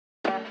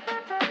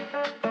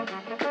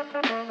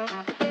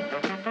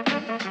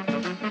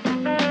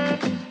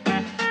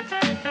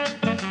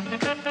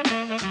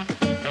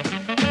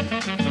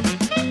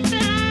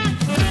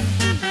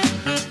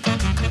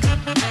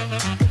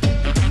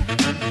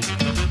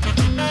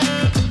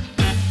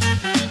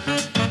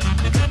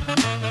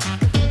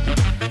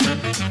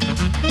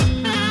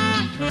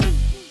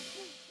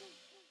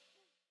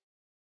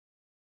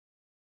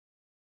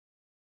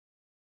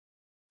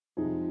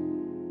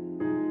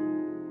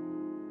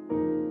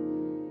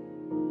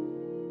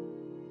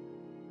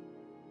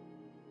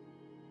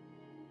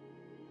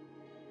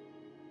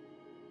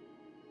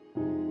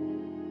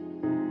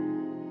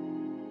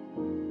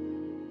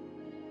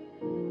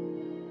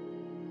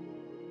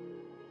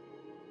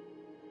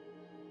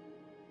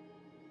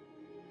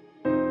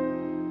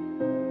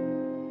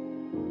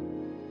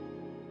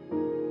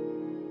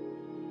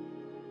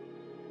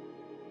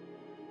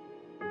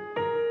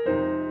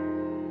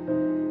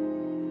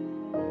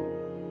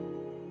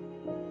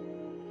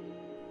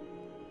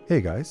Hey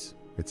guys,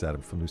 it's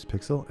Adam from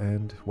LUCIDPIXUL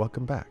and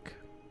welcome back.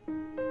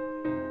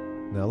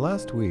 Now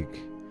last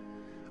week,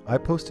 I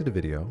posted a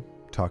video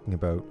talking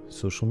about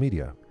social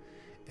media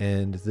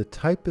and the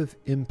type of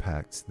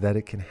impacts that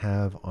it can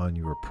have on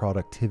your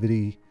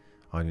productivity,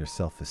 on your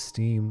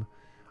self-esteem,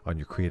 on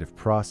your creative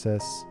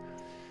process,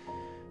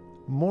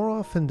 more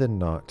often than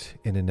not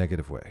in a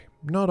negative way.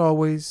 Not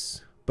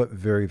always, but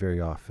very,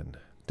 very often,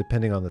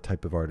 depending on the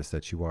type of artist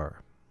that you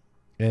are.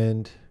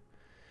 And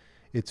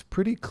it's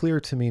pretty clear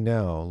to me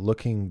now,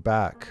 looking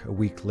back a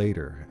week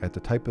later at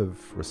the type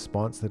of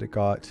response that it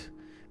got,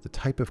 the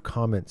type of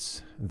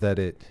comments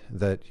that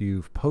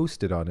you've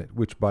posted on it,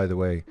 which by the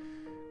way,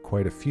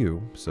 quite a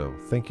few. So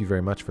thank you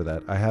very much for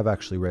that. I have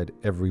actually read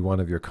every one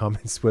of your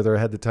comments, whether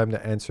I had the time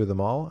to answer them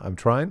all. I'm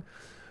trying,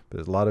 but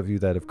there's a lot of you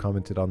that have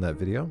commented on that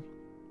video.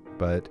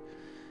 But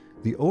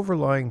the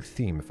overlying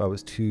theme, if I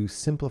was to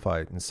simplify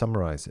it and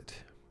summarize it,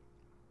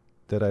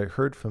 that I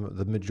heard from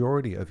the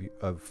majority of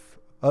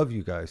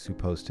you guys who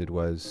posted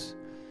was,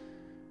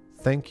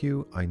 thank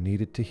you, I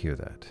needed to hear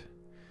that.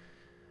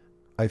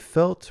 I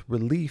felt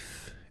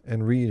relief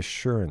and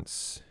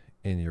reassurance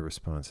in your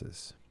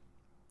responses,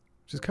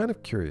 which is kind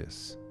of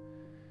curious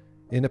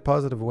in a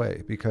positive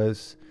way,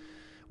 because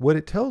what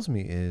it tells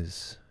me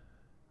is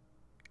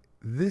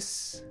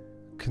this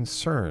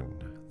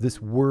concern,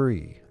 this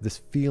worry, this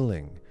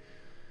feeling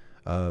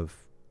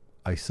of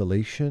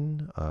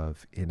isolation,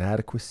 of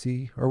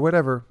inadequacy, or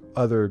whatever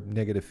other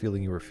negative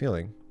feeling you were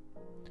feeling,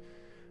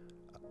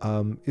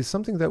 is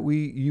something that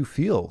you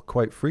feel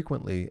quite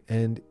frequently,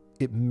 and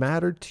it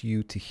mattered to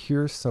you to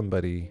hear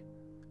somebody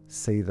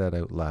say that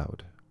out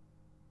loud.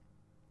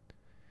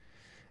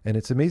 And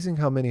it's amazing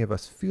how many of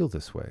us feel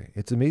this way.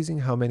 It's amazing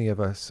how many of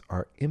us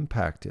are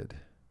impacted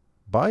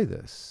by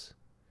this,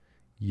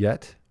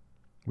 yet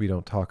we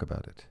don't talk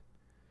about it.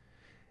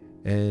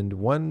 And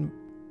one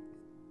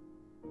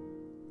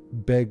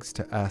begs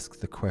to ask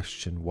the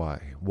question,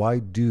 why? Why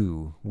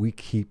do we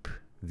keep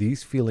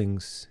these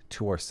feelings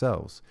to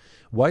ourselves?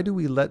 Why do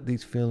we let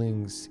these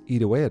feelings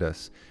eat away at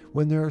us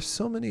when there are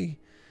so many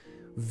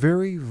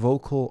very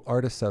vocal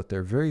artists out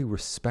there, very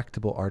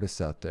respectable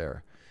artists out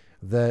there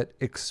that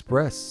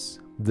express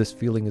this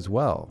feeling as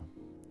well,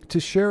 to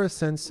share a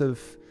sense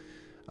of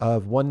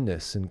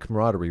oneness and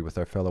camaraderie with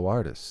our fellow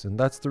artists? And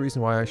that's the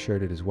reason why I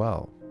shared it as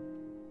well.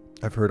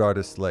 I've heard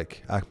artists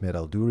like Ahmed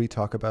Al-Duri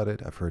talk about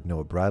it. I've heard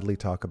Noah Bradley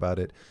talk about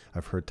it.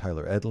 I've heard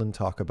Tyler Edlin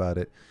talk about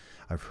it.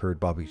 I've heard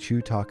Bobby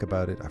Chu talk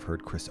about it. I've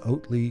heard Chris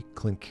Oatley,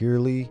 Clint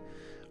Kearley.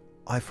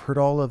 I've heard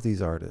all of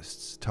these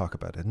artists talk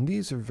about it. And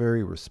these are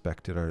very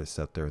respected artists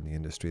out there in the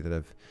industry that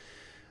have,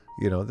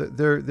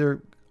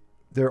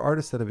 they're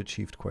artists that have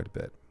achieved quite a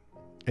bit.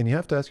 And you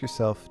have to ask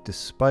yourself,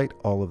 despite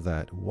all of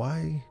that,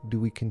 why do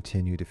we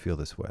continue to feel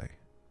this way?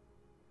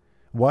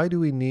 Why do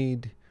we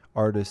need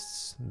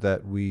artists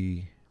that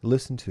we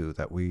listen to,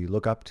 that we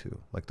look up to,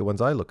 like the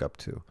ones I look up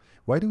to?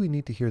 Why do we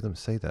need to hear them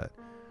say that?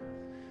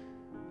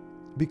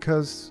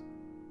 Because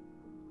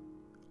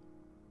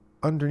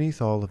underneath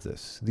all of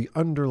this, the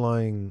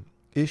underlying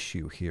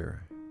issue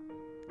here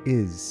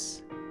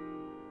is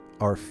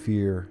our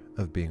fear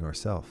of being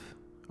ourselves,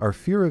 our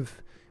fear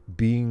of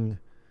being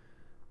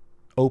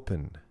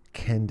open,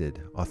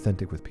 candid,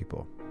 authentic with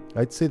people.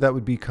 I'd say that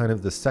would be kind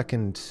of the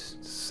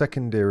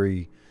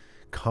secondary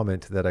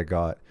comment that I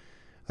got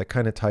that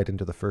kind of tied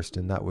into the first,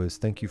 and that was,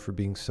 thank you for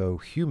being so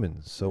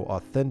human, so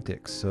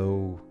authentic,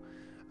 so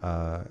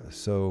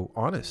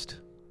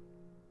honest.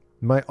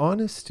 My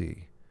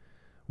honesty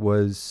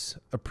was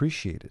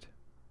appreciated.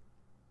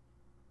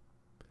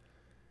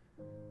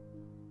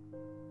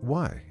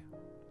 Why?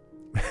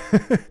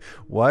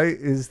 Why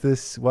is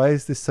this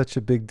such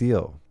a big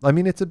deal? I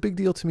mean, it's a big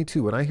deal to me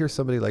too. When I hear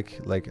somebody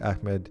like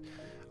Ahmed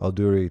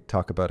Al-Duri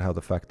talk about how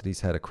the fact that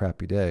he's had a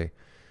crappy day,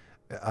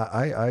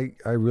 I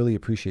really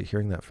appreciate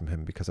hearing that from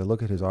him, because I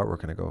look at his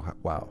artwork and I go,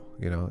 wow,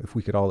 if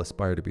we could all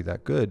aspire to be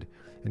that good.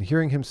 And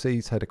hearing him say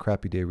he's had a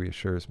crappy day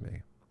reassures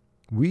me.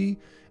 We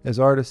as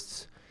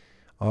artists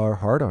are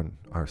hard on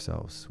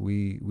ourselves.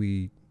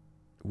 We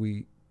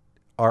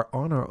are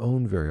on our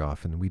own very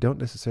often. We don't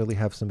necessarily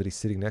have somebody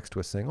sitting next to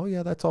us saying, oh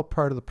yeah, that's all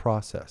part of the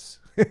process.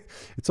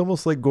 It's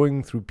almost like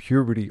going through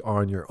puberty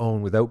on your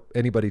own without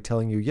anybody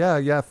telling you,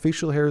 yeah,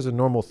 facial hair is a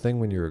normal thing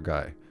when you're a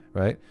guy,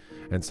 right?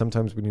 And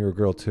sometimes when you're a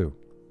girl too.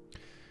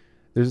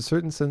 There's a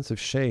certain sense of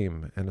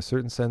shame and a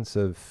certain sense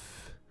of,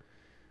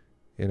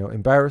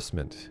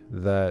 embarrassment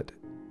that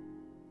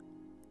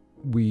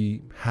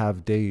we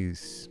have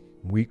days,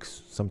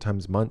 weeks,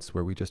 sometimes months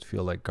where we just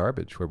feel like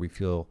garbage, where we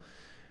feel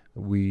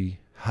we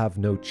have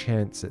no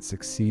chance at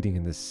succeeding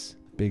in this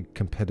big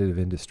competitive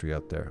industry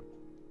out there.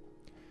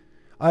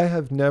 I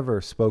have never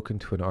spoken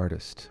to an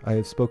artist. I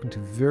have spoken to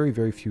very,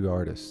 very few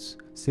artists,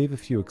 save a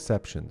few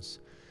exceptions,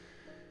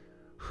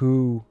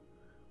 who,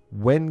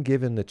 when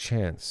given the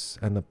chance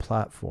and the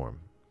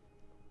platform,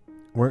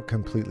 weren't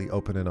completely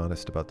open and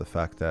honest about the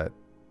fact that,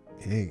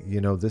 hey,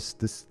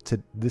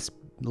 this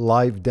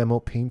live demo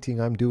painting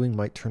I'm doing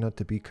might turn out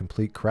to be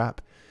complete crap.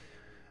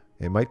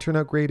 It might turn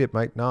out great, it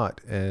might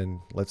not,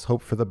 and let's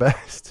hope for the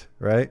best,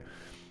 right?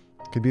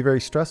 It can be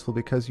very stressful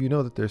because you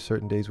know that there's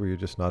certain days where you're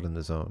just not in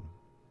the zone.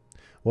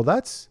 Well,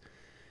 that's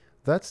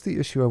the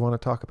issue I want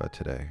to talk about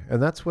today.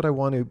 And that's what I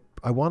want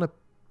to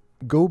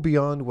go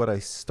beyond what I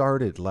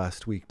started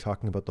last week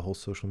talking about the whole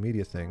social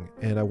media thing.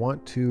 And I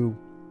want to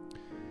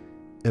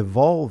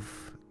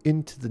evolve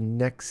into the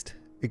next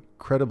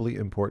incredibly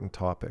important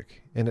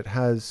topic. And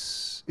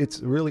it's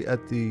really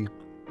at the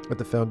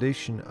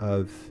foundation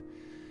of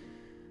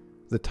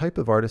the type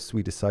of artists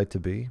we decide to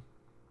be,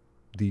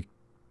 the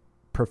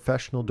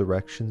professional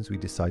directions we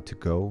decide to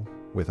go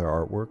with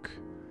our artwork,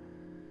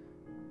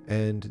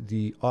 and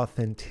the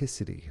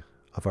authenticity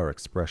of our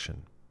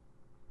expression.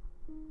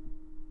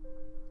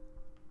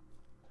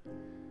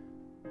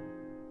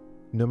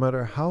 No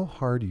matter how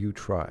hard you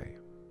try,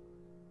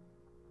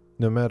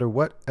 no matter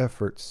what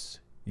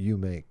efforts you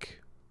make,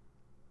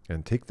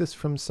 and take this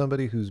from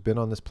somebody who's been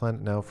on this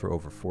planet now for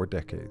over 4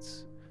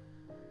 decades,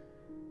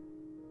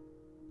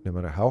 no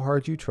matter how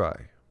hard you try,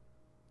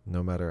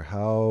 no matter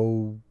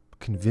how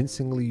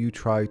convincingly you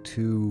try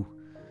to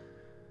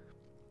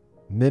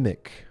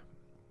mimic,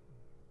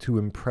 to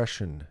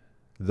impression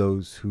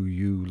those who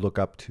you look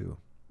up to,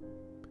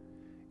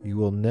 you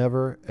will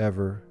never,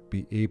 ever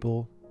be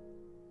able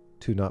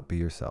to not be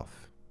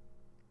yourself.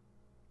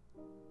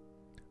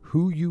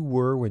 Who you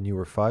were when you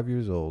were 5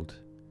 years old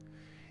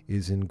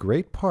is in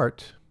great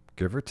part,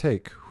 give or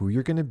take, who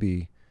you're going to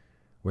be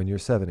when you're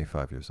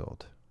 75 years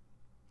old.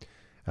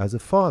 As a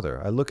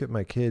father, I look at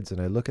my kids and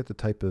I look at the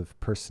type of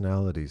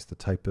personalities, the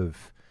type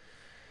of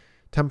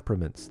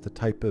temperaments, the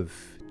type of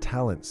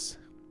talents,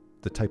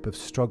 the type of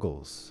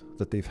struggles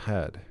that they've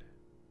had.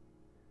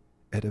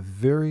 At a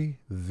very,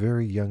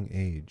 very young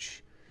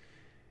age,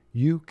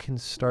 you can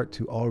start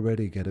to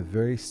already get a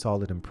very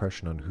solid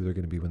impression on who they're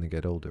going to be when they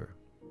get older.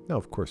 Now,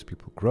 of course,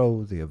 people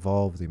grow, they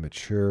evolve, they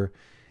mature,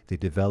 they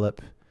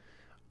develop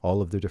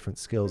all of their different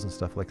skills and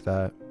stuff like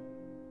that.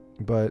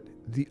 But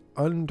the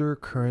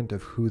undercurrent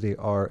of who they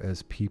are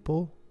as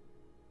people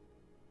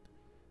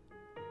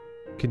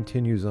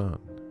continues on.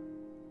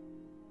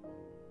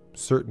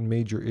 Certain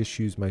major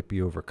issues might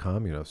be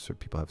overcome. You know, certain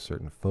people have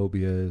certain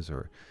phobias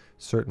or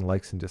certain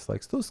likes and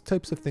dislikes. Those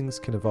types of things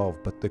can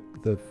evolve, but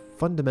the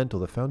fundamental,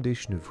 the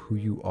foundation of who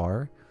you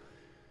are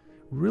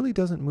really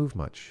doesn't move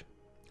much.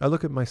 I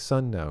look at my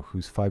son now,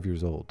 who's 5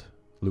 years old,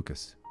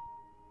 Lucas.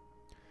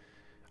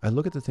 I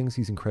look at the things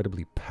he's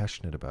incredibly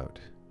passionate about.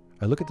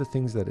 I look at the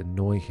things that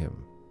annoy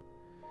him,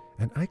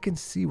 and I can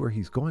see where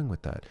he's going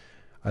with that.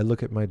 I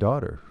look at my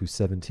daughter, who's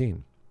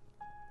 17,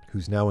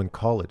 who's now in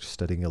college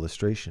studying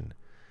illustration.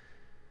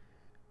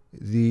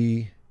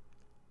 The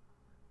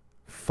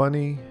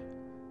funny,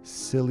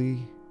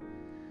 silly,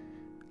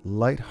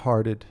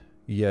 light-hearted,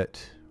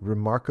 yet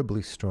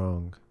remarkably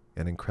strong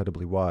and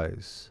incredibly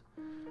wise,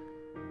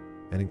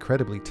 and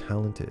incredibly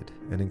talented,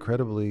 and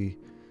incredibly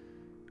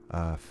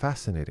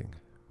fascinating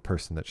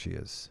person that she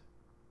is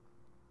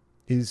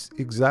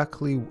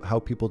exactly how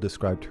people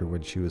described her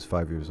when she was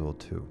 5 years old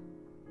too.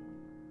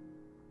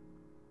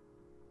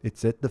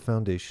 It's at the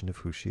foundation of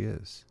who she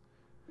is.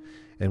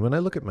 And when I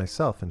look at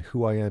myself and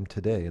who I am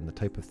today and the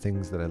type of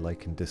things that I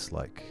like and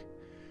dislike,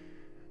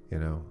 you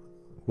know,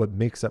 what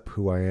makes up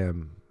who I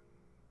am,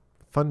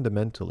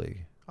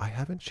 fundamentally, I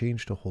haven't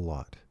changed a whole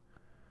lot.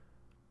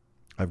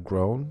 I've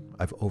grown,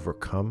 I've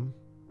overcome,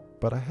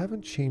 but I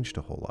haven't changed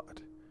a whole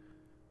lot.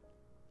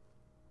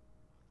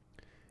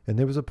 And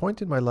there was a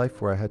point in my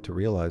life where I had to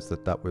realize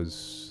that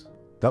was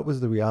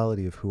the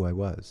reality of who I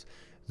was.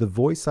 The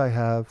voice I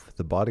have,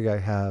 the body I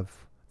have,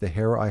 the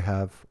hair I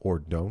have or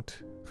don't,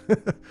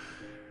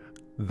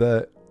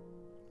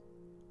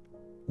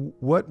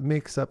 what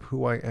makes up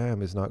who I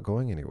am is not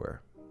going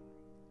anywhere.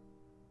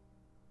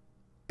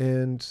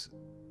 And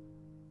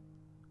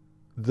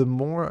the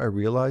more I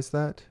realize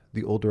that,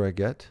 the older I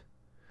get,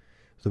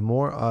 the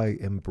more I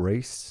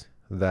embrace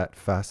that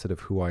facet of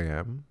who I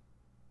am,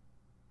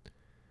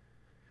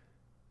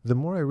 the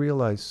more I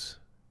realize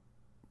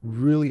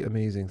really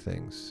amazing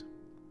things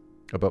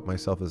about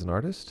myself as an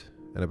artist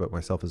and about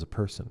myself as a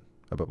person,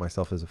 about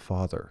myself as a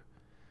father.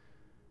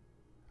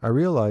 I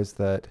realize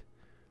that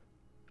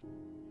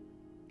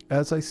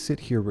as I sit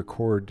here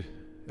recording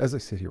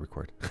this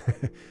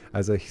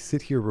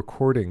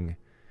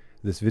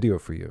video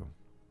for you,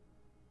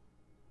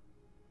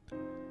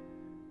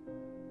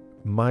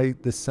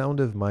 the sound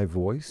of my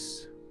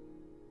voice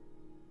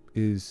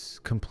is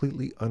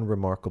completely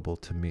unremarkable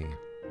to me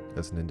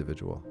as an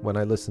individual. When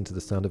I listen to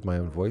the sound of my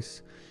own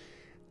voice,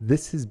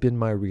 this has been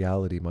my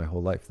reality my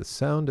whole life. The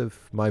sound of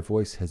my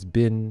voice has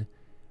been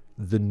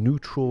the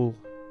neutral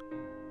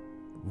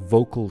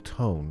vocal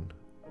tone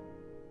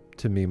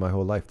to me my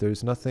whole life.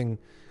 There's nothing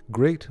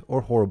great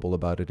or horrible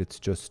about it. It's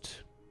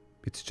just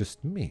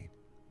me.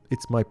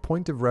 It's my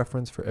point of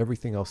reference for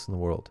everything else in the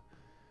world.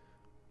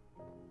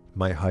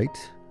 My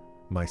height,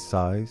 my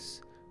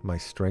size, my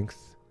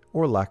strength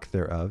or lack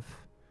thereof,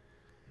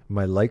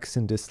 my likes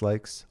and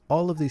dislikes,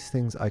 all of these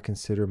things I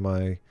consider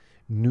my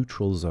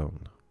neutral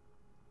zone.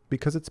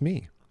 Because it's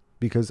me.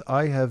 Because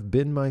I have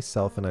been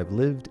myself and I've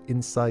lived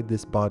inside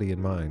this body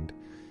and mind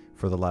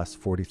for the last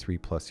 43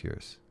 plus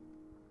years.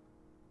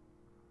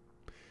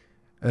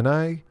 And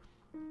I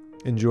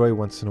enjoy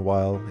once in a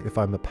while, if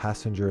I'm a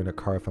passenger in a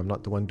car, if I'm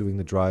not the one doing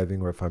the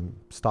driving, or if I'm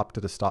stopped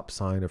at a stop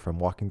sign, or if I'm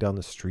walking down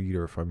the street,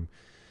 or if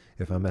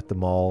I'm at the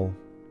mall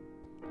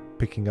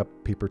picking up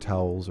paper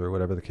towels or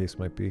whatever the case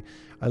might be.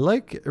 I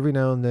like every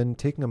now and then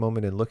taking a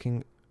moment and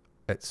looking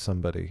at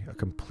somebody, a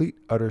complete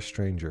utter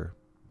stranger,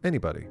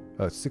 anybody,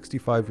 a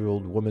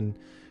 65-year-old woman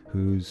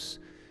who's,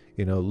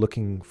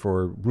 looking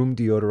for room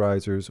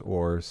deodorizers,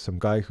 or some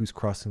guy who's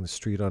crossing the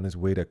street on his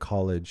way to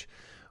college,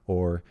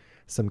 or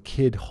some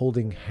kid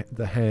holding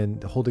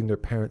their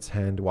parents'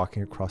 hand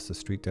walking across the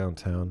street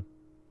downtown.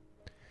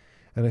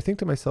 And I think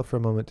to myself for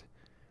a moment,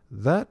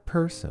 that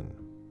person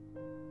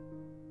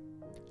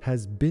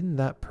has been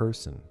that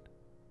person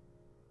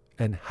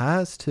and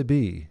has to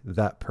be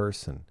that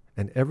person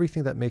and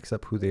everything that makes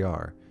up who they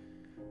are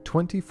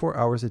 24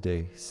 hours a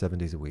day, 7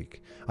 days a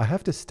week. I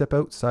have to step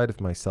outside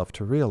of myself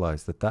to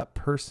realize that that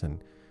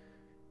person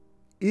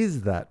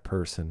is that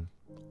person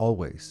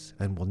always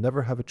and will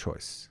never have a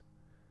choice.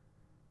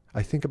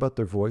 I think about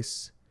their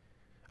voice.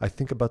 I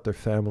think about their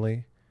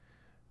family.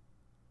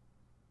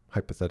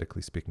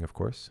 Hypothetically speaking, of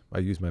course. I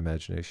use my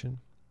imagination.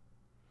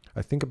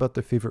 I think about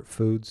their favorite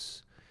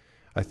foods.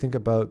 I think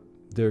about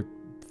their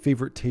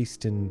favorite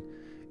taste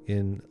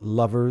in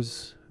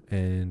lovers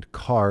and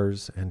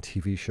cars and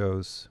TV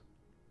shows.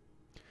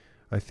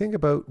 I think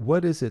about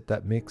what is it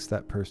that makes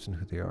that person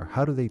who they are?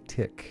 How do they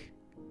tick?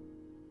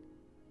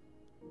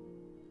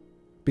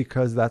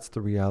 Because that's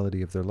the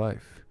reality of their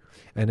life.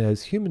 And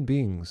as human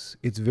beings,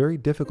 it's very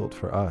difficult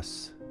for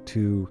us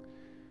to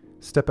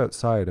step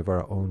outside of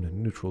our own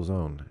neutral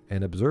zone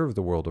and observe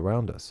the world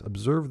around us,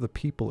 observe the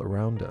people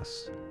around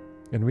us,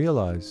 and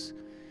realize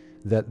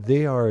that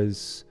they are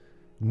as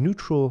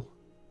neutral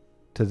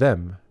to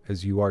them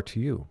as you are to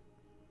you.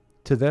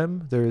 To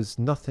them, there is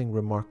nothing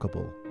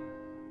remarkable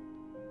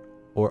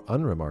or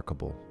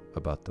unremarkable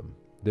about them.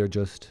 They're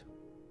just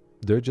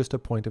a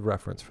point of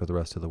reference for the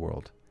rest of the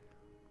world.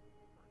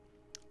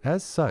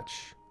 As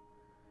such,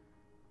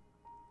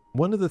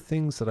 one of the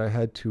things that I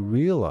had to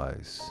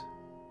realize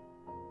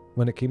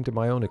when it came to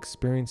my own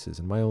experiences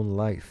and my own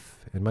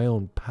life and my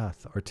own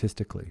path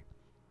artistically,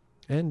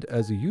 and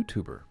as a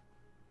YouTuber,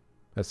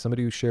 as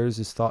somebody who shares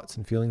his thoughts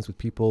and feelings with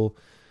people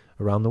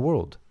around the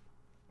world,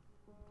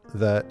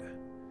 that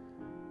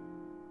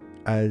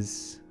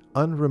as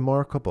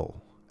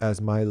unremarkable as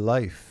my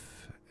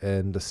life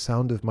and the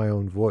sound of my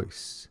own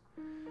voice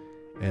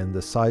and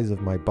the size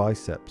of my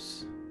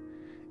biceps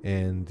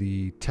and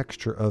the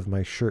texture of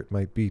my shirt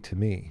might be to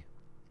me,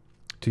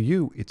 to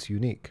you it's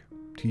unique.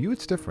 To you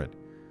it's different.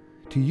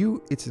 To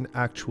you it's an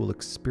actual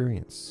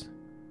experience.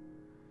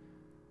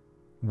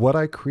 What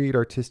I create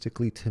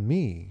artistically to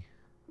me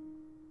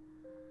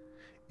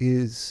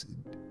is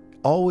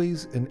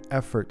always an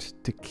effort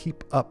to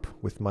keep up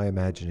with my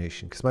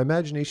imagination, because my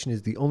imagination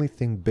is the only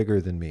thing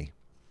bigger than me,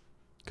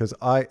 because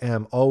I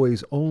am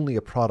always only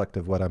a product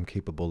of what I'm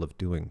capable of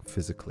doing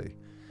physically,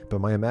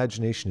 but my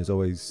imagination is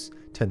always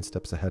 10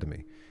 steps ahead of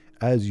me,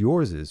 as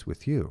yours is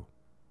with you.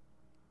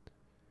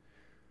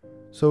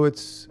 So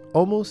it's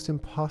almost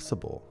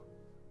impossible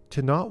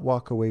to not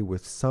walk away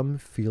with some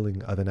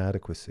feeling of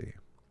inadequacy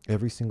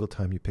every single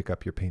time you pick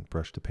up your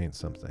paintbrush to paint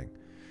something.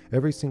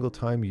 Every single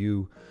time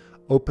you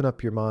open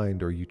up your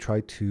mind or you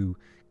try to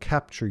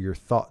capture your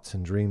thoughts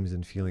and dreams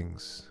and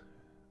feelings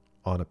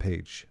on a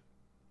page,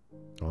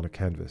 on a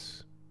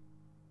canvas,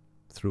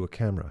 through a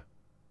camera.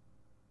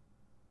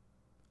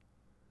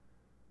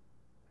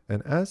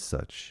 And as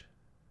such,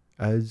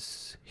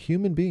 as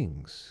human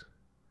beings,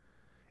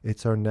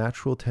 it's our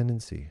natural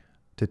tendency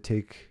to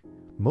take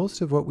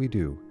most of what we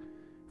do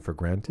for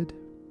granted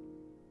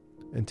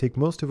and take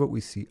most of what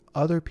we see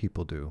other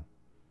people do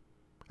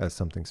as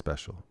something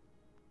special.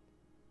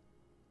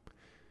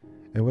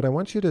 And what I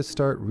want you to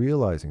start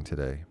realizing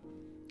today,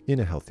 in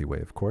a healthy way,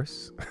 of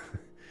course,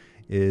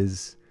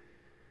 is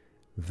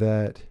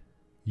that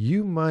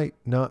you might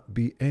not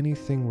be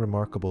anything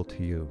remarkable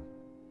to you.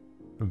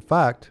 In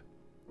fact,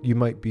 you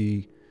might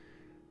be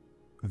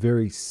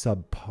very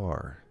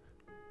subpar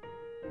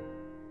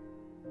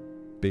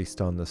based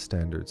on the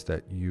standards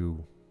that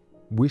you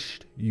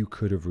wished you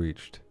could have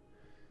reached.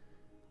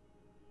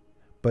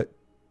 But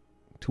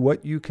to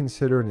what you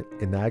consider an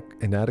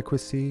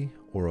inadequacy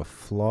or a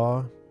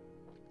flaw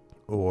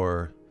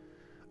or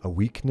a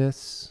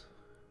weakness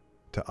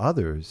to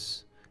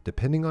others,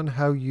 depending on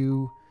how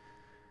you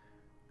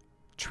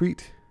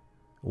treat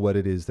what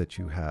it is that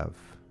you have,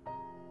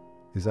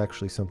 is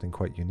actually something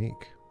quite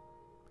unique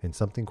and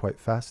something quite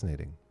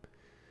fascinating,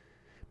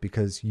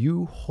 because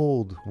you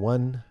hold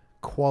one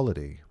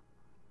quality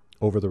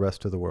over the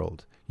rest of the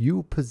world.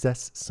 You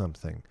possess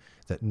something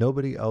that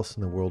nobody else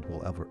in the world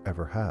will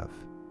ever have,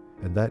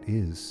 and that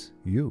is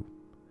you.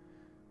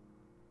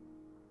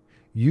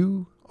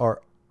 You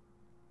are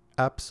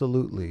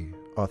absolutely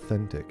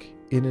authentic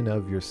in and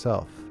of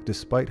yourself,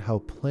 despite how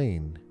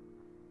plain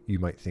you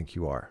might think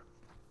you are.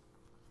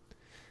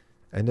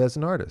 And as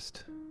an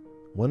artist,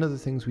 one of the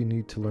things we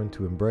need to learn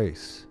to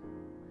embrace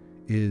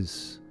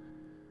is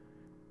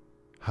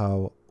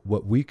how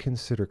what we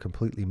consider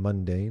completely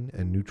mundane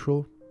and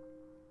neutral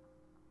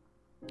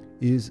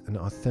is an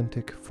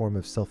authentic form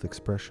of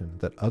self-expression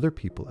that other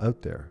people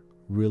out there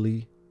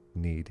really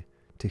need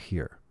to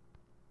hear.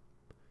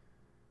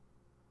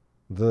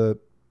 The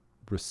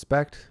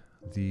respect,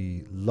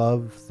 the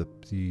love,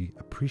 the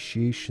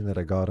appreciation that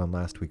I got on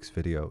last week's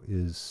video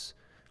is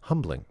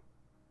humbling.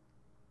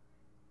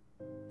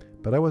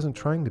 But I wasn't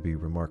trying to be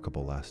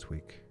remarkable last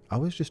week. I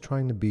was just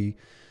trying to be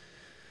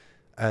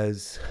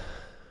as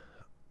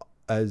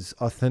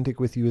authentic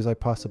with you as I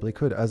possibly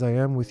could, as I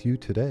am with you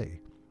today.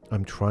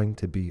 I'm trying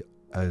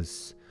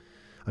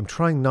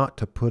not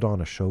to put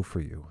on a show for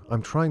you.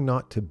 I'm trying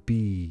not to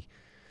be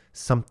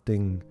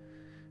something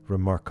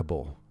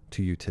remarkable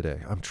to you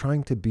today. I'm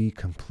trying to be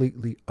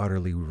completely,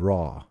 utterly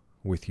raw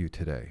with you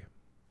today.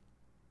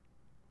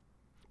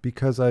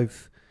 Because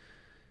I've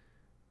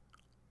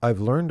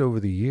learned over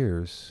the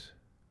years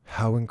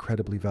how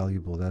incredibly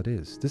valuable that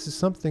is. This is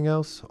something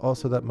else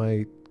also that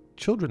my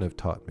children have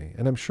taught me.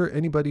 And I'm sure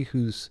anybody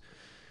who's,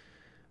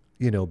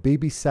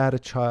 babysat a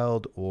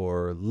child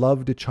or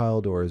loved a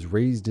child or has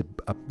raised a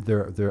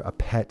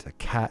pet, a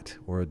cat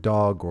or a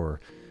dog or,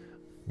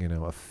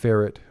 a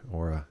ferret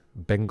or a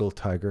Bengal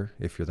tiger,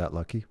 if you're that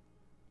lucky.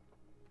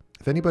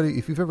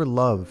 If you've ever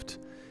loved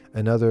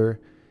another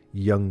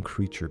young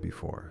creature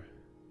before,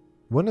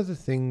 one of the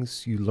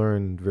things you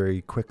learn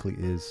very quickly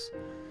is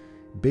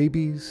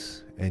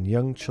babies and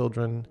young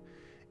children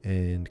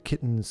and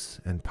kittens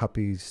and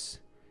puppies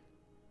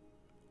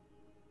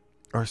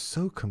are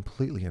so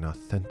completely and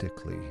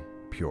authentically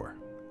pure.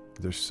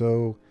 They're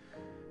so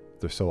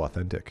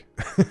authentic.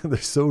 They're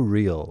so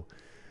real.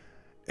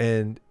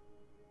 And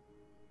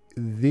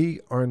they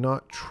are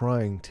not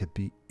trying to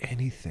be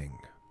anything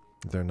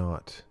they're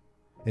not.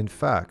 In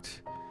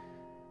fact,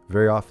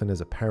 very often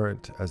as a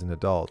parent, as an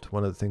adult,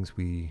 one of the things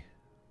we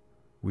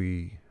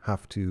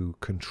have to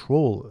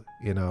control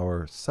in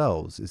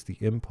ourselves is the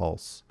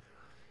impulse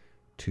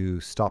to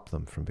stop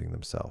them from being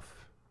themselves,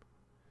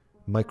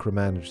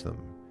 micromanage them,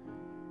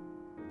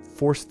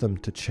 force them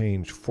to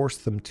change, force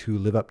them to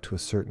live up to a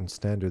certain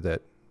standard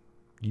that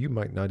you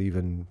might not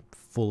even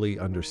fully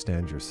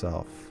understand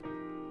yourself.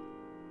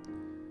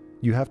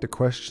 You have to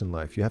question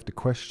life. You have to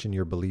question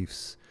your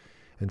beliefs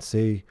and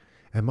say,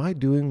 am I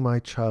doing my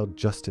child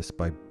justice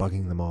by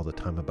bugging them all the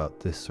time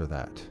about this or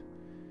that?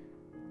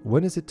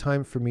 When is it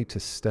time for me to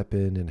step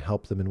in and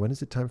help them? And when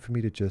is it time for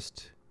me to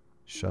just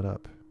shut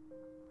up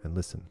and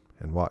listen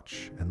and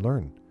watch and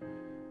learn?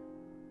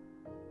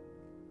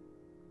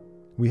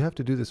 We have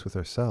to do this with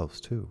ourselves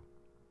too.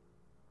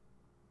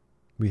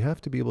 We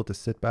have to be able to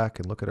sit back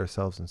and look at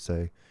ourselves and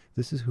say,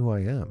 this is who I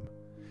am.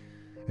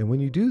 And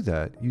when you do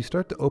that, you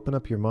start to open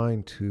up your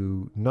mind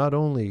to not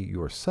only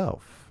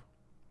yourself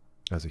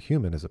as a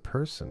human, as a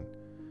person,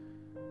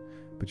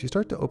 but you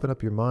start to open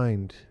up your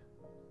mind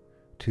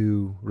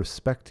to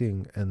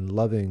respecting and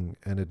loving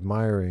and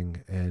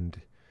admiring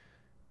and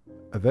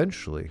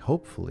eventually,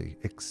 hopefully,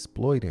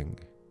 exploiting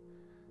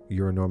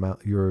your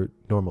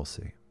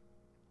normalcy,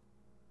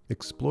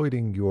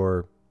 exploiting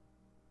your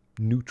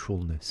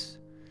neutralness,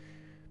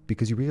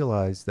 because you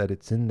realize that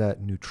it's in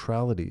that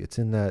neutrality, it's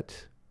in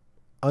that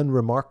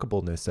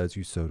unremarkableness, as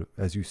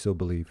you so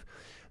believe,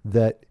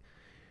 that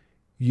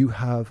you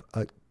have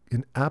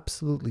an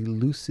absolutely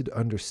lucid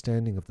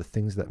understanding of the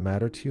things that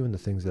matter to you and the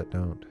things that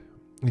don't.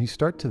 And you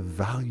start to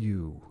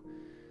value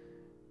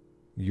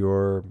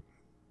your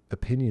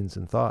opinions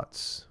and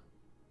thoughts.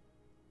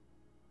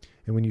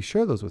 And when you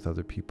share those with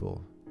other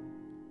people,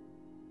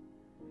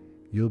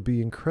 you'll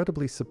be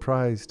incredibly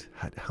surprised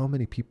at how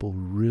many people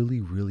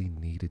really, really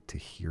needed to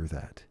hear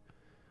that.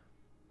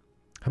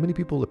 How many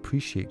people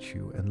appreciate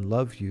you and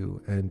love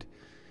you and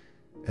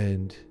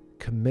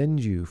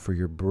commend you for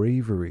your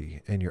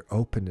bravery and your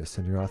openness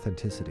and your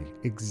authenticity.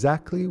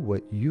 Exactly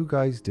what you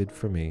guys did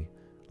for me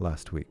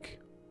last week.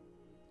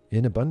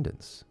 In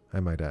abundance,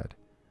 I might add.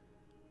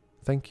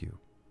 Thank you.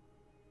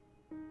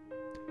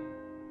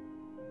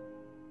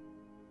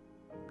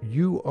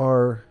 You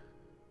are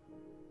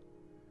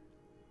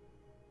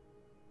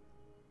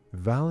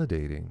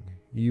validating,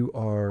 you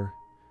are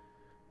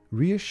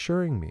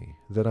reassuring me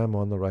that I'm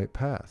on the right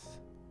path.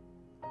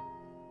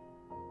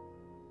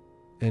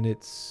 And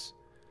it's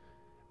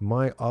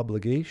my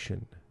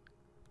obligation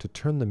to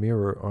turn the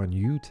mirror on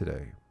you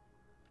today,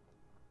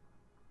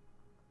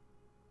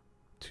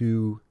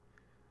 to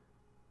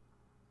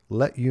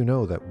let you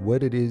know that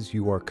what it is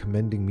you are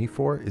commending me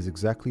for is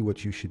exactly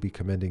what you should be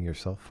commending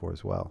yourself for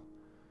as well.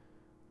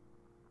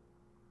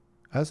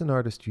 As an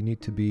artist, you need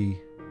to be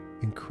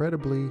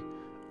incredibly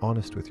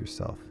honest with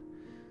yourself.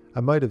 I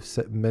might have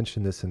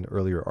mentioned this in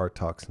earlier art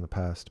talks in the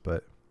past,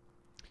 but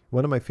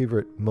one of my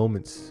favorite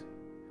moments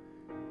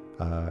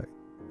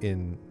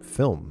in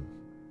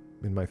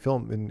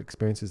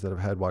experiences that I've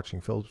had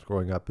watching films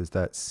growing up is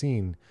that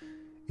scene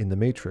in The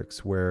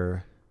Matrix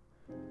where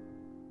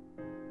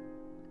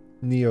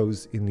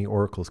Neo's in the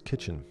Oracle's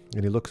kitchen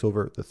and he looks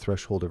over at the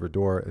threshold of her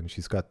door and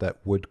she's got that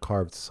wood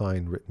carved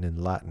sign written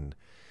in Latin.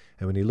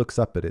 And when he looks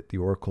up at it, the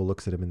Oracle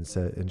looks at him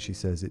and she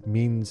says, "It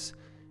means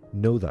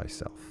know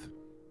thyself."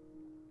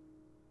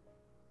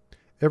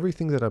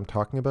 Everything that I'm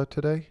talking about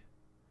today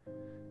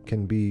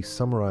can be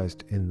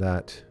summarized in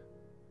that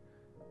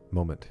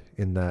moment,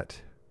 in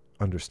that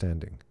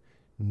understanding.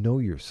 Know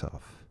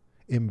yourself.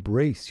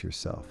 Embrace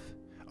yourself.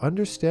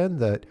 Understand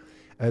that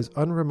as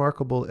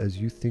unremarkable as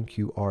you think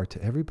you are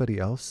to everybody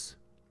else,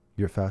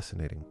 you're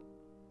fascinating.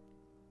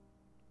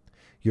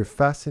 You're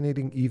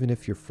fascinating even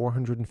if you're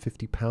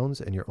 450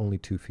 pounds and you're only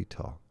 2 feet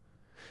tall.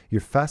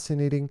 You're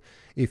fascinating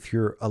if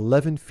you're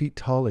 11 feet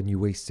tall and you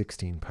weigh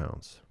 16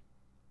 pounds.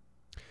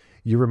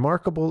 You're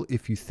remarkable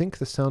if you think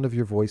the sound of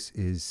your voice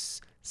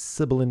is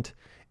sibilant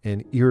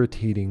and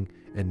irritating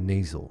and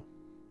nasal.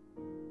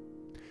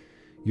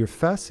 You're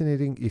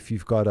fascinating if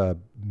you've got a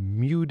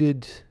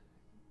muted,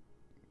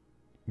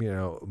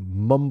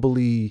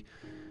 mumbly,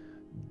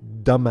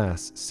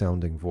 dumbass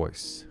sounding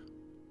voice.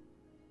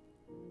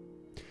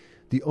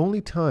 The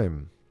only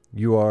time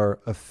you are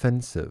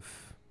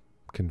offensive,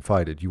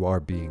 confided, you are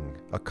being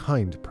a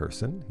kind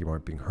person, you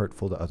aren't being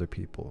hurtful to other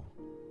people.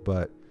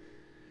 But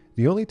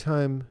the only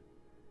time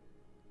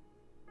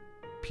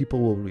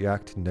people will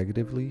react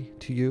negatively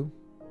to you,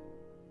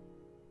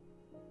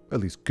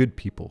 at least good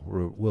people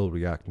will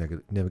react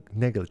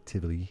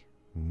negatively.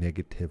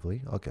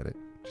 I'll get it.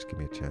 Just give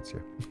me a chance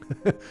here.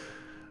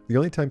 The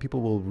only time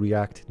people will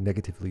react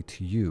negatively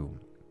to you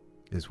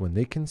is when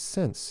they can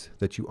sense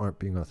that you aren't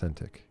being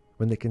authentic.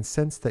 When they can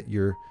sense that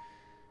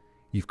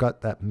you've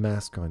got that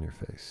mask on your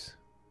face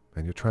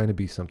and you're trying to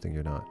be something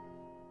you're not.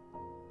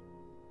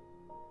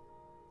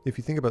 If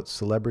you think about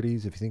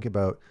celebrities, if you think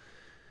about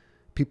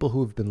people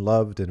who have been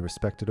loved and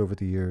respected over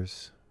the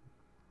years,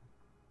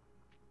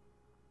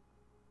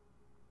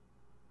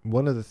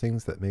 one of the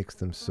things that makes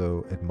them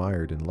so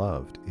admired and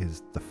loved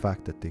is the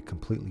fact that they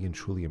completely and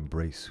truly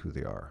embrace who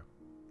they are.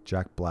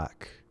 Jack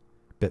Black,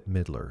 Bette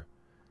Midler,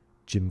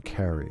 Jim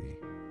Carrey.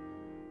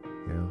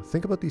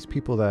 Think about these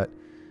people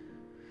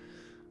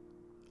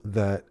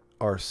that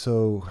are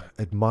so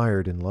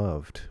admired and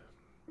loved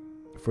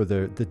for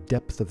the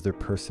depth of their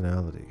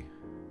personality.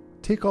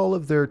 Take all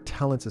of their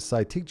talents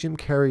aside. Take Jim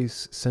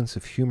Carrey's sense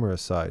of humor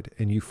aside,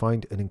 and you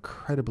find an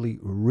incredibly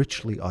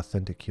richly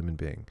authentic human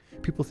being.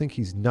 People think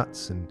he's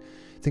nuts and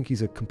think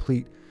he's a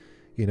complete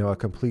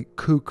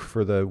kook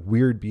for the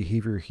weird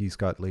behavior he's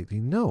got lately.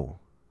 No.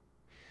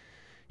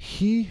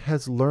 He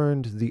has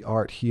learned the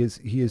art. He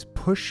is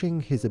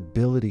pushing his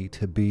ability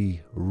to be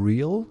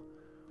real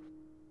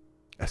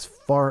as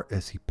far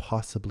as he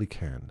possibly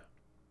can.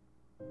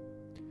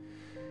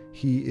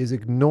 He is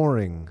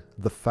ignoring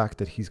the fact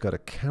that he's got a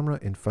camera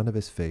in front of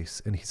his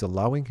face and he's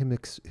allowing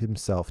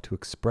himself to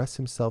express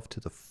himself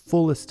to the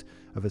fullest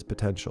of his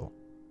potential.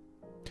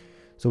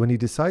 So when he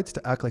decides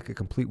to act like a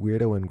complete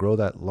weirdo and grow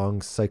that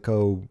long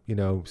psycho,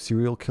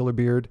 serial killer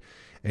beard,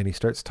 and he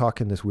starts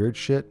talking this weird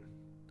shit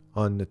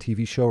on the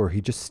TV show, or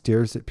he just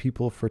stares at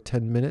people for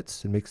 10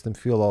 minutes and makes them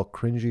feel all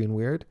cringy and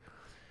weird,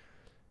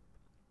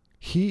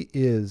 he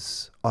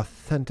is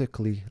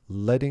authentically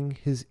letting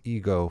his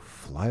ego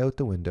fly out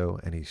the window,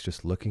 and he's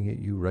just looking at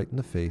you right in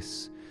the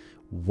face,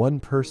 one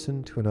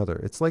person to another.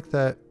 It's like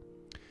that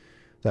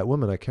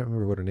woman, I can't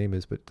remember what her name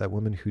is, but that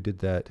woman who did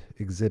that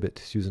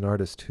exhibit. She was an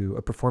artist,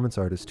 a performance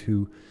artist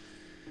who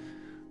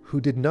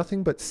did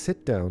nothing but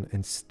sit down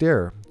and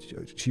stare.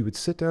 She would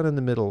sit down in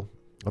the middle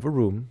of a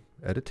room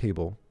at a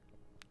table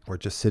or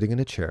just sitting in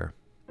a chair.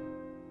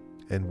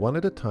 And one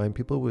at a time,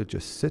 people would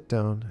just sit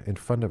down in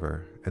front of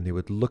her and they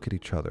would look at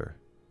each other,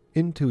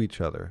 into each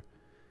other,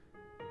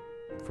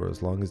 for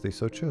as long as they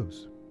so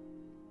chose.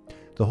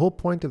 The whole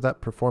point of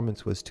that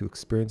performance was to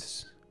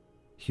experience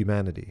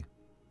humanity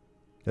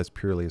as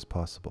purely as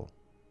possible.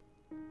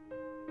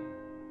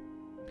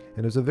 And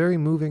it was a very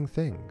moving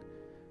thing.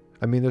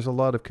 I mean, there's a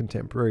lot of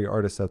contemporary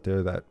artists out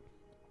there that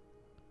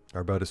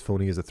are about as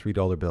phony as a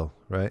 $3 bill,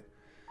 right?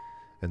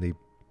 And they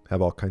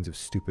have all kinds of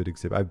stupid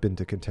exhibits. I've been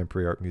to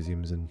contemporary art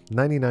museums, and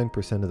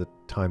 99% of the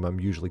time I'm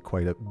usually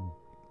quite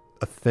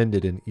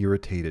offended and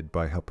irritated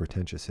by how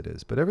pretentious it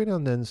is. But every now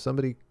and then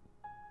somebody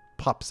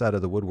pops out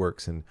of the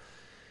woodworks and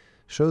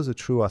shows a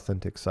true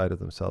authentic side of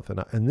themselves.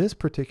 And this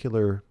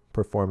particular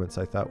performance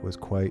I thought was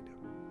quite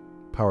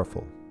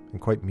powerful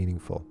and quite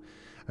meaningful.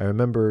 I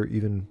remember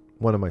even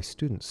one of my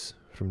students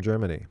from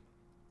Germany.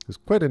 It was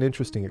quite an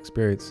interesting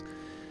experience.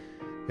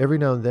 Every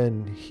now and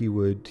then he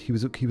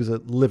was a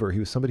liver. He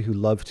was somebody who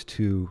loved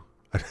to,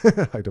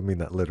 I don't mean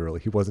that literally.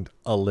 He wasn't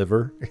a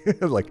liver.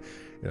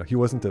 He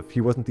wasn't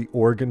the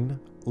organ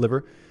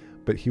liver,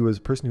 but he was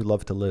a person who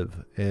loved to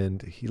live,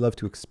 and he loved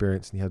to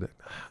experience, and he had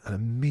an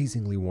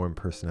amazingly warm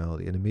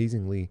personality, an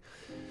amazingly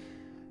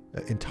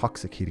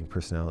intoxicating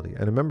personality.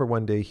 And I remember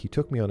one day he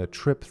took me on a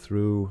trip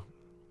through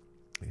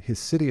his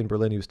city in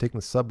Berlin. He was taking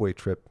the subway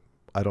trip.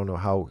 I don't know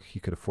how he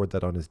could afford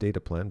that on his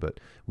data plan, but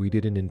we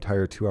did an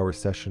entire 2-hour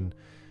session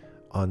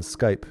on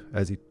Skype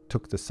as he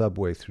took the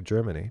subway through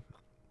Germany.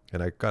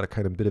 And I got a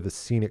kind of bit of a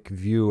scenic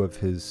view of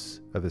his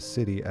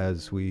city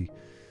as we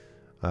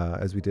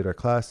did our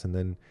class. And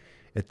then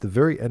at the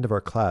very end of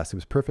our class, it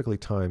was perfectly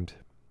timed.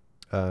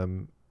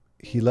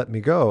 He let me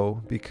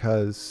go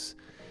because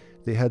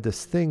they had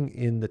this thing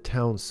in the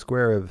town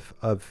square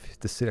of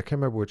the city. I can't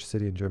remember which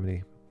city in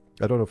Germany.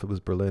 I don't know if it was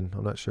Berlin.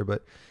 I'm not sure,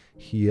 but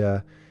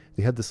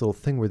they had this little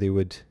thing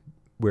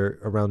where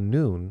around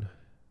noon,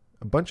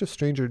 a bunch of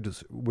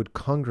strangers would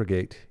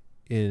congregate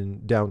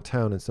in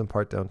downtown, in some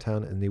part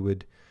downtown, and they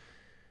would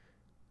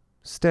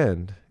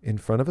stand in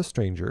front of a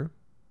stranger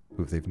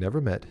who they've never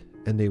met,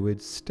 and they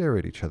would stare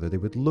at each other. They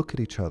would look at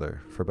each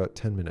other for about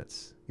 10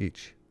 minutes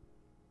each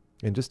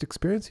and just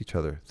experience each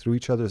other through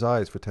each other's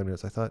eyes for 10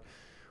 minutes. I thought,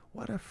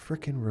 what a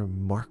freaking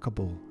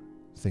remarkable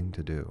thing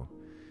to do.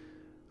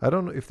 I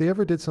don't know if they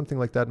ever did something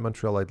like that in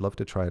Montreal. I'd love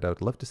to try it out.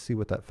 I'd love to see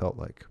what that felt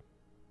like.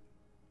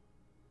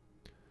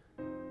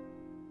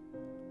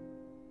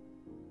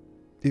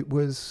 It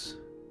was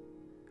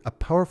a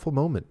powerful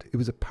moment. It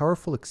was a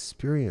powerful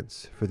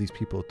experience for these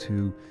people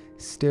to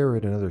stare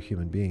at another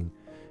human being,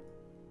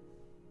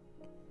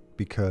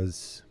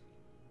 because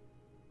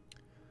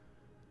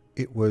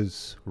it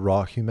was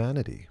raw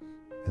humanity.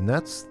 And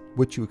that's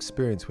what you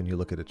experience when you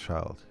look at a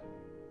child.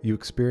 You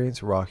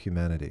experience raw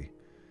humanity.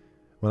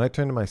 When I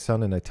turn to my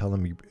son and I tell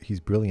him he's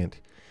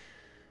brilliant,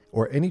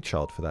 or any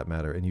child for that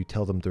matter, and you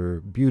tell them they're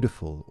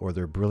beautiful, or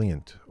they're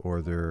brilliant,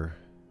 or they're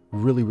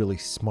really, really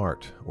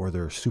smart, or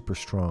they're super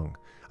strong,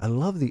 I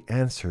love the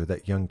answer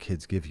that young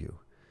kids give you.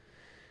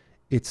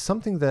 It's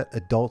something that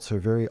adults are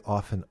very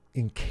often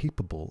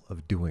incapable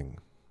of doing.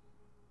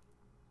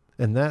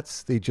 And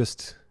that's, they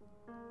just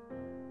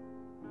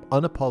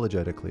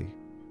unapologetically,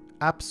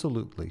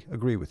 absolutely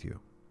agree with you.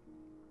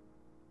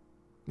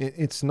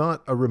 It's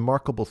not a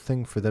remarkable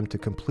thing for them to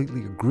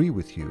completely agree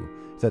with you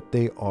that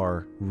they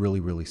are really,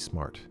 really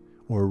smart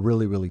or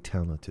really, really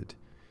talented.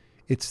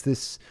 It's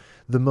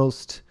the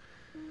most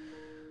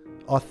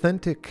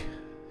authentic,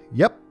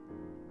 yep,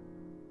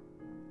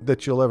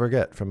 that you'll ever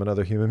get from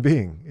another human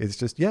being. It's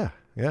just, yeah,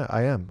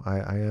 I am.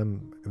 I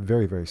am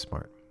very, very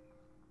smart.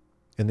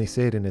 And they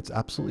say it, and it's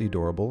absolutely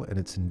adorable, and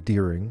it's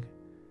endearing,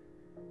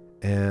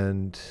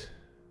 and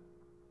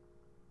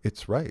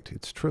it's right.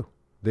 It's true.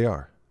 They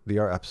are. They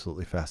are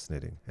absolutely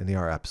fascinating, and they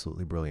are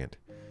absolutely brilliant.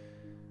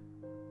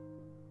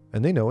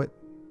 And they know it,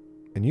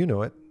 and you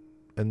know it,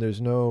 and there's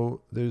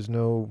no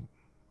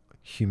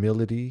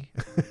humility.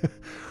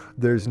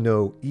 There's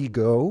no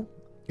ego.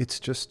 It's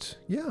just,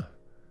 yeah.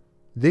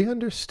 They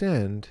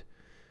understand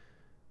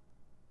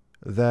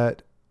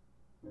that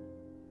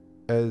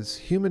as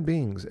human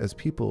beings, as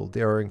people,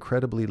 they are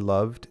incredibly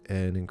loved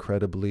and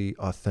incredibly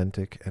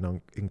authentic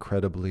and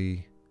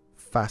incredibly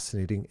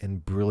fascinating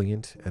and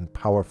brilliant and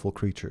powerful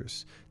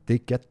creatures. They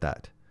get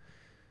that.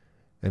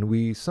 And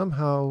we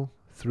somehow,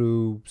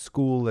 through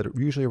school, at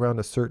usually around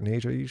a certain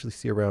age, I usually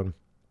see around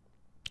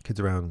kids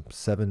around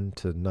 7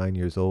 to 9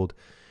 years old,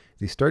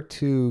 they start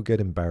to get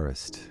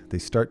embarrassed. They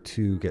start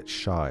to get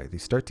shy. They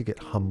start to get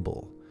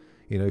humble.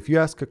 You know, if you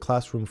ask a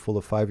classroom full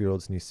of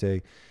 5-year-olds and you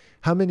say,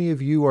 how many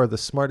of you are the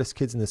smartest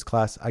kids in this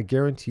class? I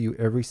guarantee you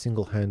every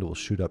single hand will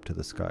shoot up to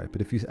the sky.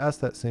 But if you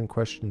ask that same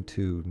question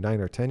to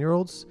 9 or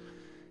 10-year-olds,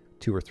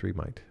 2 or 3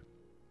 might,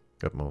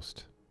 at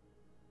most.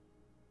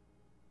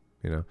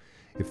 You know,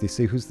 if they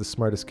say who's the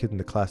smartest kid in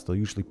the class, they'll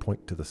usually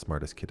point to the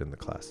smartest kid in the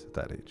class at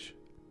that age.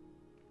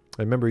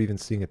 I remember even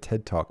seeing a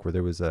TED Talk where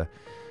there was a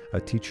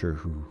teacher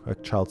a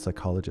child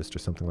psychologist or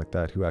something like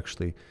that, who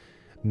actually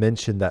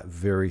mentioned that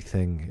very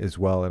thing as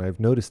well. And I've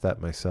noticed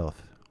that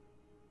myself.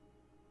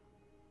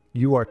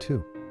 You are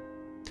too.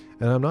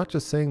 And I'm not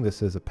just saying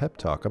this as a pep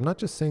talk. I'm not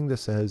just saying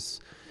this as,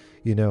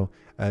 you know,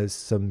 as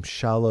some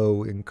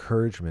shallow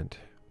encouragement.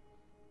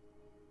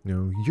 You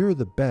know, you're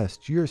the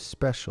best. You're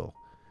special.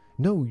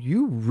 No,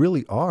 you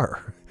really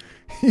are.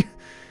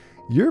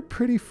 You're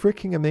pretty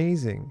freaking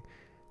amazing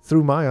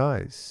through my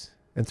eyes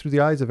and through the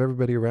eyes of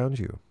everybody around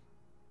you.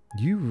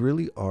 You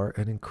really are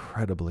an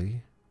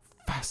incredibly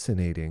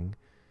fascinating,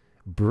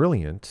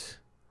 brilliant,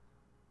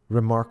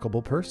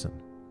 remarkable person,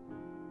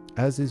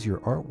 as is your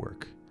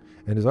artwork.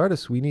 And as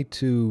artists, we need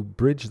to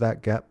bridge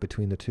that gap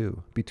between the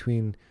two,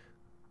 between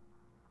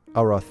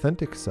our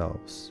authentic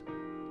selves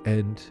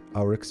and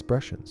our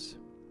expressions.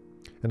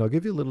 And I'll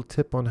give you a little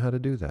tip on how to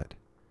do that.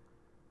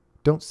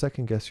 Don't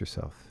second guess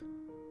yourself.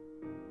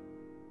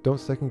 Don't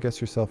second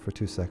guess yourself for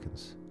 2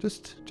 seconds.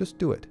 Just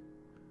do it.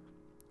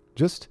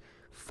 Just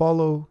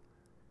follow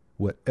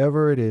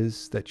whatever it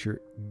is that your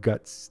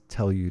guts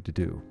tell you to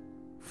do.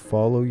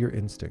 Follow your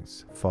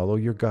instincts. Follow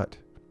your gut.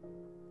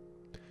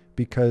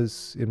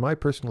 Because in my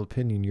personal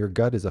opinion, your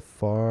gut is a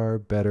far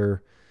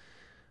better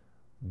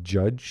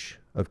judge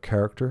of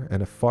character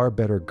and a far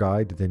better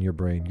guide than your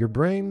brain. Your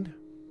brain,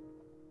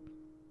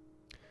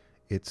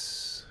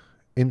 it's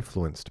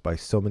influenced by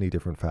so many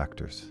different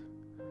factors.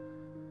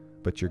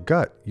 But your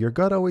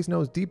gut always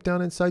knows deep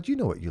down inside, you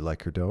know what you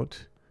like or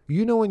don't.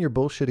 You know when you're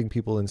bullshitting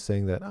people and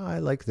saying that, I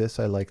like this,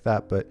 I like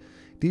that, but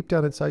deep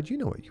down inside, you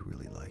know what you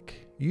really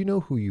like. You know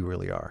who you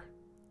really are,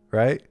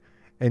 right?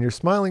 And you're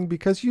smiling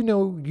because you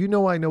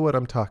know I know what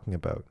I'm talking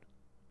about.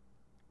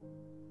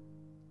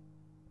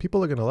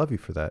 People are going to love you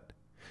for that.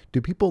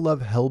 Do people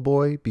love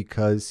Hellboy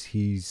because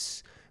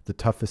he's the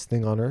toughest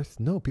thing on earth?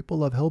 No, people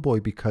love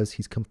Hellboy because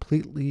he's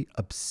completely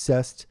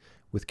obsessed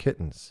with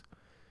kittens.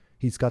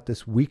 He's got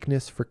this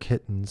weakness for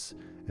kittens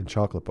and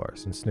chocolate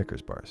bars and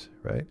Snickers bars,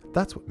 right?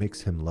 That's what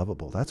makes him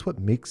lovable. That's what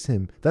makes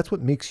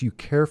you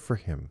care for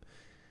him.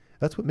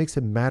 That's what makes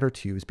him matter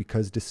to you, is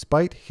because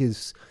despite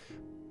his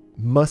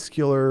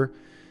muscular,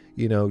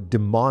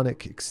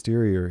 demonic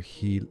exterior,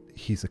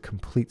 he's a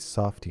complete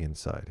softie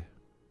inside.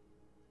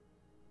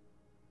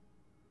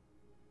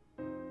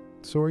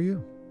 So are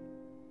you.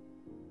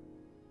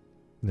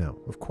 Now,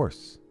 of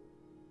course,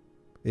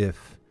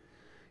 if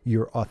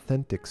your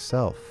authentic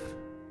self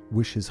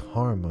wishes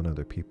harm on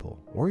other people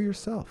or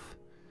yourself,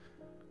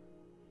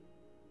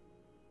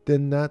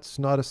 then that's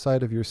not a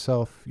side of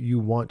yourself you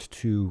want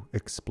to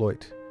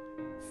exploit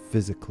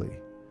physically.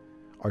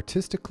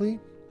 Artistically,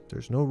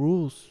 there's no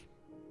rules.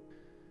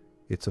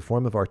 It's a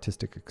form of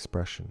artistic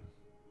expression.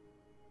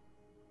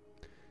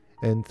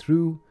 And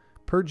through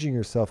purging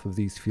yourself of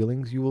these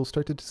feelings, you will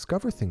start to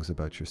discover things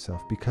about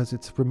yourself, because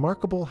it's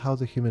remarkable how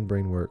the human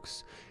brain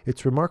works.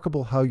 It's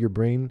remarkable how your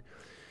brain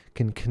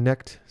can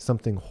connect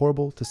something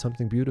horrible to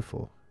something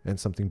beautiful, and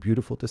something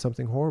beautiful to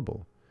something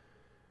horrible.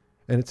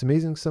 And it's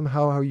amazing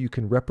somehow how you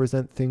can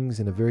represent things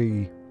in a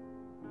very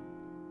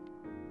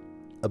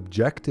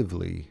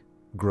objectively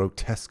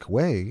grotesque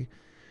way,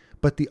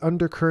 but the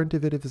undercurrent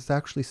of it is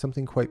actually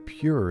something quite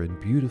pure and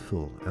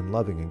beautiful and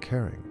loving and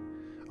caring.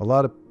 A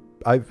lot of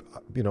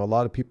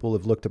people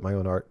have looked at my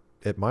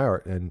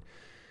art and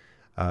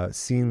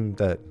seen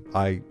that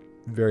I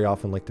very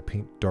often like to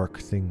paint dark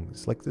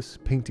things, like this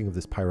painting of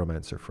this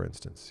Pyromancer, for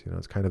instance.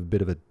 It's kind of a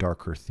bit of a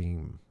darker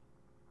theme,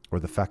 or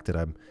the fact that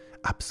I'm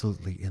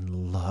absolutely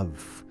in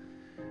love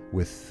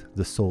with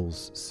the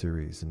Souls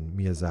series and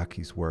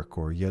Miyazaki's work,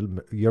 or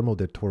Guillermo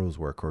del Toro's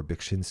work, or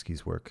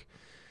Beksinski's work.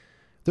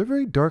 They're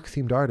very dark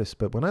themed artists,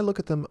 but when I look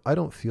at them, I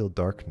don't feel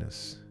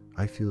darkness.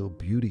 I feel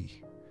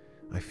beauty.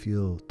 I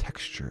feel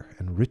texture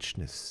and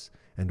richness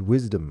and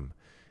wisdom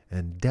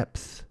and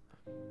depth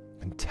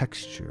and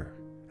texture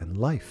and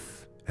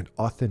life and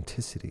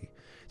authenticity.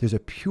 There's a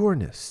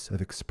pureness of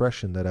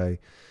expression that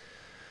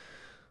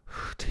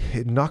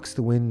it knocks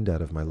the wind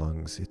out of my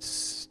lungs.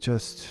 It's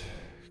just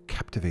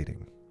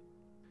captivating.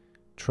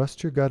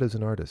 Trust your gut as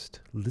an artist.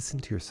 Listen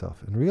to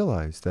yourself and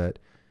realize that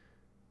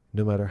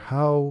no matter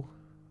how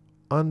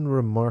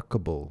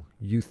unremarkable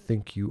you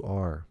think you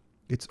are,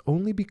 it's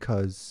only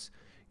because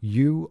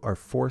you are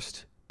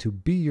forced to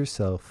be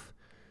yourself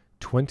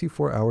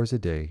 24 hours a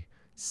day,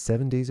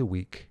 7 days a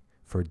week,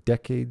 for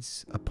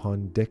decades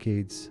upon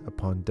decades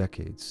upon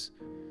decades.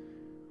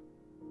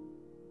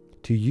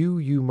 To you,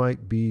 you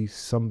might be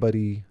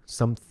somebody,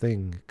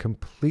 something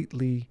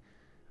completely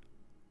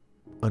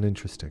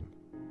uninteresting.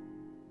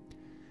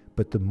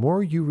 But the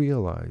more you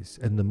realize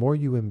and the more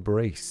you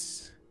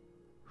embrace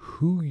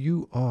who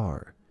you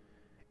are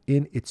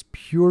in its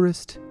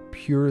purest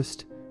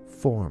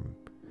form,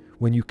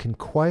 when you can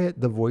quiet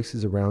the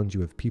voices around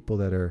you of people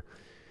that are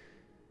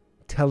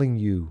telling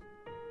you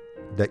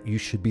that you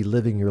should be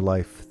living your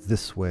life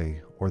this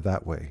way or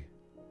that way,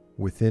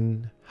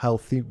 within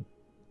healthy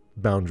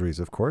boundaries,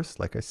 of course,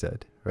 like I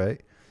said,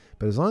 right?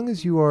 But as long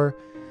as you are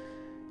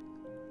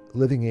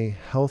living a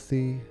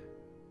healthy,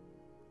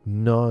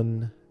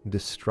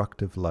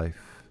 non-destructive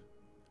life,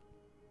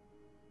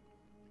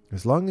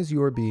 as long as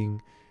you are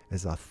being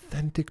as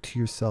authentic to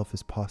yourself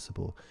as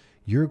possible,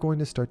 you're going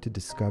to start to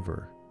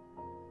discover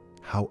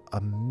how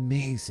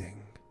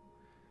amazing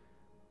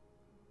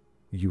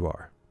you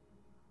are.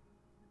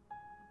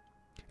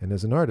 And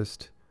as an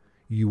artist,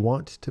 you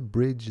want to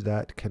bridge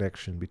that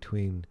connection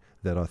between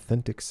that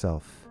authentic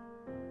self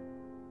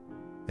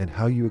and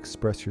how you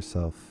express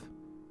yourself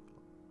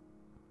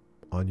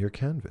on your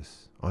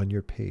canvas, on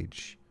your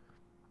page.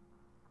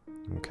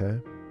 Okay?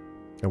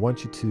 I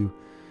want you to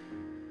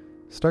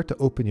start to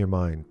open your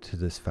mind to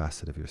this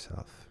facet of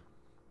yourself,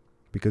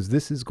 because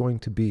this is going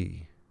to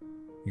be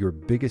your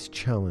biggest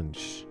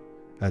challenge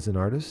as an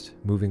artist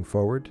moving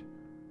forward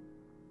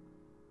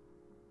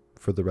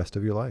for the rest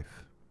of your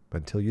life,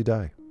 until you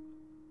die.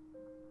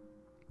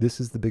 This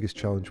is the biggest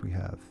challenge we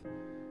have.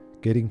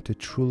 Getting to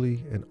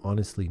truly and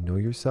honestly know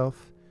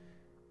yourself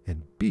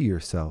and be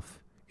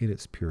yourself in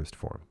its purest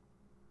form.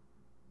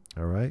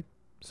 All right?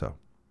 So,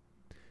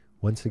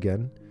 once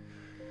again,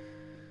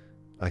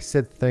 I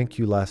said thank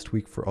you last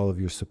week for all of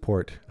your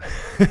support.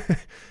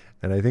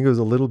 And I think it was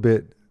a little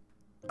bit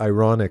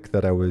ironic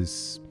that I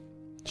was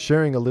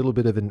sharing a little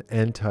bit of an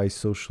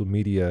anti-social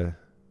media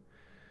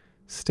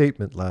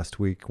statement last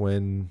week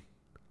when,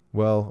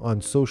 well,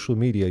 on social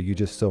media, you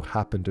just so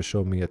happened to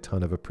show me a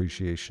ton of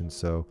appreciation.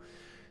 So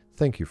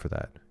thank you for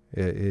that.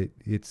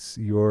 It's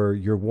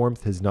your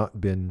warmth has not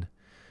been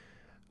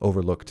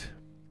overlooked.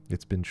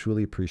 It's been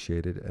truly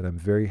appreciated. And I'm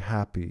very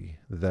happy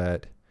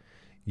that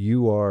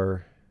you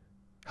are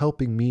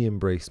helping me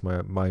embrace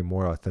my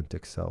more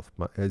authentic self,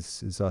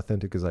 as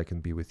authentic as I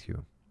can be with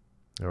you.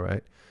 All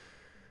right.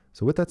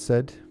 So with that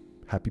said,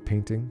 happy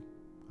painting.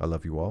 I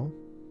love you all.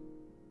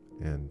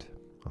 And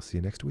I'll see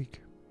you next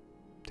week.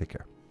 Take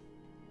care.